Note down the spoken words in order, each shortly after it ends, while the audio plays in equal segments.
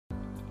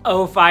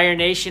Oh, Fire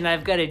Nation,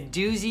 I've got a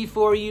doozy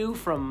for you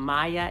from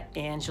Maya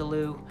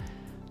Angelou.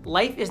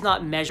 Life is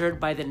not measured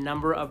by the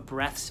number of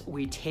breaths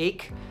we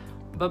take,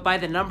 but by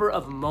the number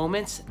of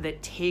moments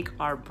that take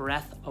our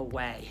breath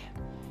away.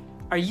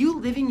 Are you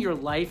living your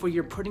life where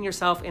you're putting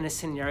yourself in a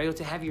scenario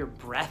to have your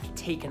breath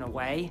taken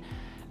away?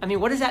 I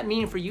mean, what does that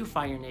mean for you,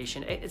 Fire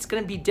Nation? It's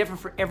gonna be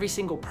different for every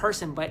single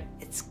person, but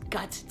it's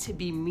got to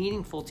be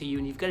meaningful to you,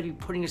 and you've got to be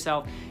putting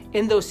yourself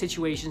in those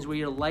situations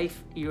where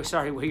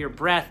where your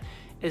breath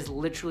is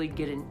literally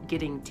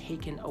getting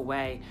taken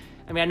away.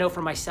 I mean, I know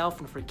for myself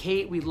and for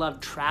Kate, we love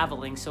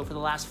traveling. So for the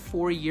last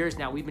 4 years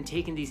now, we've been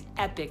taking these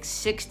epic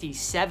 60,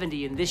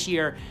 70, and this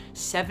year,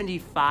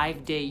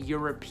 75-day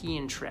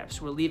European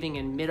trips. We're leaving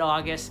in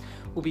mid-August.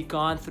 We'll be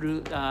gone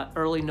through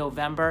early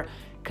November,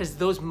 because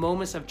those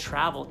moments of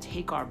travel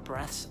take our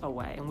breaths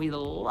away, and we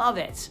love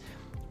it.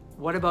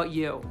 What about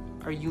you?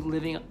 Are you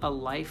living a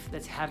life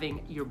that's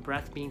having your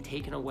breath being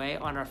taken away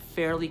on a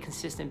fairly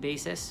consistent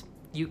basis?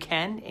 You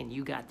can, and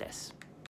you got this.